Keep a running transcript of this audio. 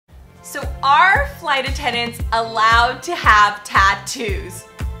So are flight attendants allowed to have tattoos?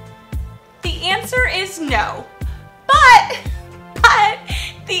 The answer is no, but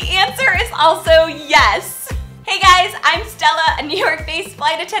the answer is also yes. Hey guys, I'm Stella, a New York-based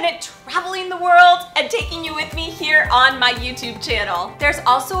flight attendant traveling the world and taking you with me here on my YouTube channel. There's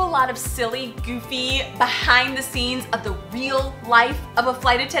also a lot of silly, goofy, behind the scenes of the real life of a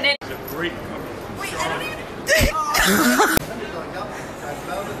flight attendant. It's a great cover. Wait, I don't even...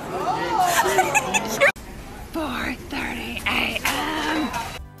 4:30 a.m.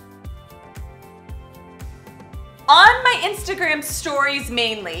 On my Instagram stories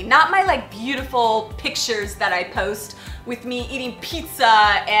mainly, not my like beautiful pictures that I post with me eating pizza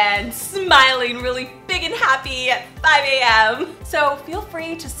and smiling really big and happy at 5 a.m. So feel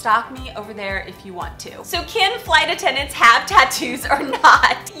free to stalk me over there if you want to. So can flight attendants have tattoos or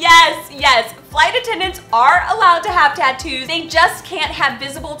not? Yes, flight attendants are allowed to have tattoos. They just can't have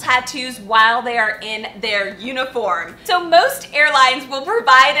visible tattoos while they are in their uniform. So most airlines will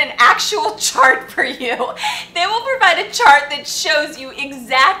provide an actual chart for you. They will provide a chart that shows you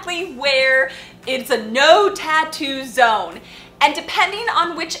exactly where it's a no tattoo zone. And depending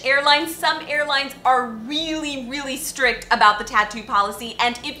on which airline, some airlines are really strict about the tattoo policy.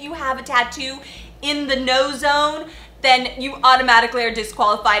 And if you have a tattoo in the no zone, then you automatically are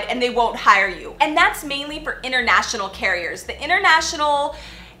disqualified and they won't hire you. And that's mainly for international carriers. The international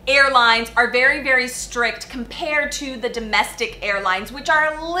airlines are very strict compared to the domestic airlines, which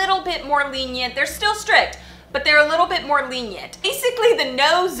are a little bit more lenient. They're still strict, but they're a little bit more lenient. Basically, the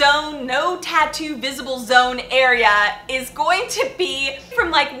no zone, no tattoo visible zone area is going to be from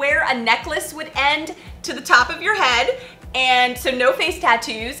like where a necklace would end to the top of your head. And so no face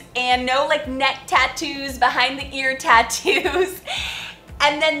tattoos and no like neck tattoos, behind the ear tattoos.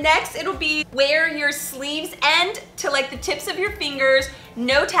 And then next it'll be where your sleeves end to like the tips of your fingers.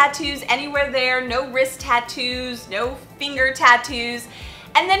 No tattoos anywhere there, no wrist tattoos, no finger tattoos.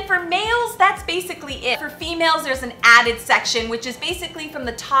 And then for males, that's basically it. For females, there's an added section, which is basically from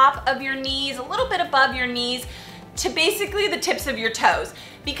the top of your knees, a little bit above your knees, to basically the tips of your toes.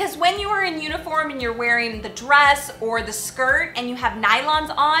 Because when you are in uniform and you're wearing the dress or the skirt and you have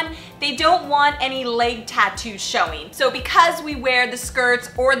nylons on, they don't want any leg tattoos showing. So because we wear the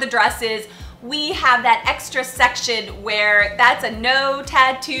skirts or the dresses, we have that extra section where that's a no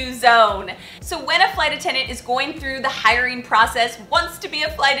tattoo zone. So when a flight attendant is going through the hiring process, wants to be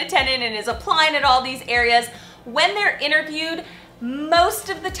a flight attendant and is applying at all these areas, when they're interviewed, most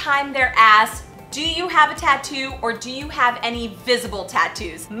of the time they're asked, do you have a tattoo or do you have any visible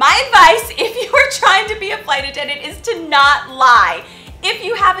tattoos? My advice if you are trying to be a flight attendant is to not lie. If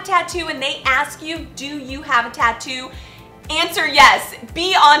you have a tattoo and they ask you, do you have a tattoo? Answer yes,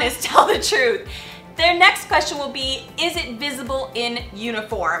 be honest, tell the truth. Their next question will be, is it visible in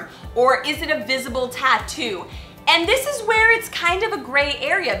uniform? Or is it a visible tattoo? And this is where it's kind of a gray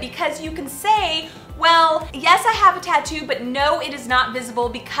area because you can say, well, yes, I have a tattoo, but no, it is not visible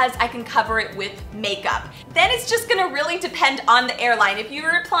because I can cover it with makeup. Then it's just gonna really depend on the airline. If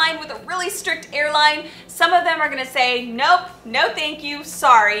you're applying with a really strict airline, some of them are gonna say, nope, no thank you,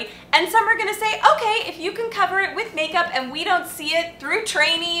 sorry. And some are gonna say, okay, if you can cover it with makeup and we don't see it through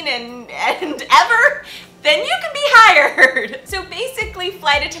training and ever, then you can be hired. So basically,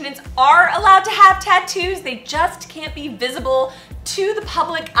 flight attendants are allowed to have tattoos, they just can't be visible to the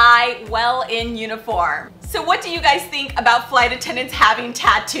public eye while in uniform. So what do you guys think about flight attendants having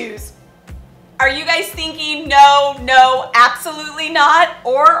tattoos? Are you guys thinking no, absolutely not?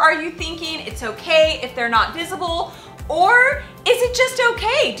 Or are you thinking it's okay if they're not visible? Or is it just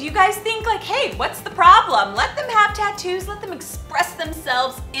okay? Do you guys think like, hey, what's the problem? Let them have tattoos, let them express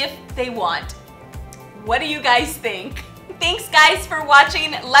themselves if they want. What do you guys think? Thanks guys for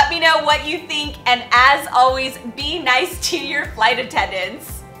watching. Let me know what you think, and as always, be nice to your flight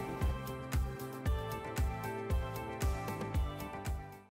attendants.